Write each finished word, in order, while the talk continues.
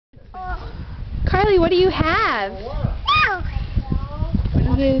Carly, what do you have?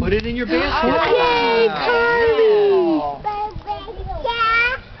 Put it in your basket. Yay, Carly!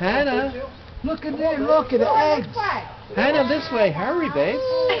 Hannah, Look at there, look at the eggs. Hannah, this way. Hurry, babe.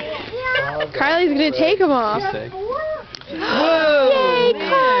 Carly's gonna take them off. Whoa! Yay, man.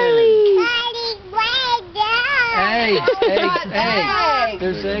 Carly! Eggs.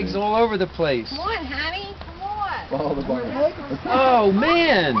 There's eggs all over the place. Come on, honey. Come on. Oh, the bar. Oh,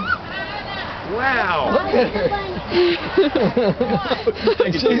 man. Wow. Look at her.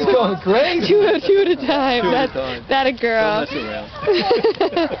 She's going crazy. Two at a time. Two at a That's time. that a girl. Don't mess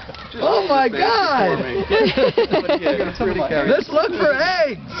around. Oh my God. Let's look for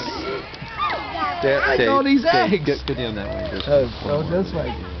eggs. Look at all these eggs. Go down that way. Go this way.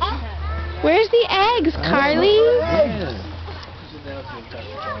 Where's the eggs, Carly?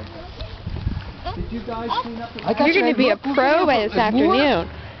 Did you guys clean up the You're going to be a pro by this afternoon.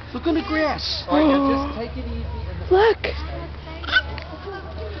 Look on the grass. All right, now just take it easy. Look.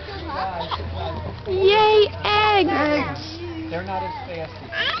 Yay, eggs. Eggs. They're not as fast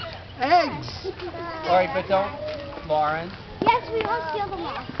as Eggs. All right, but don't, Lauren. Yes, we will steal them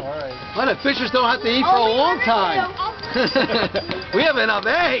all. All right. Well, the fishers don't have to eat for a long time. We have enough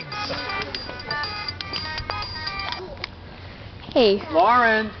eggs. Hey,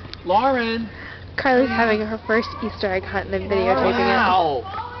 Lauren. Carly's having her first Easter egg hunt and then videotaping Wow.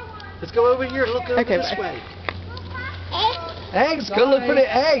 Let's go over here and look over Okay, this bye. way. Eggs. Go look for the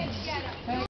eggs.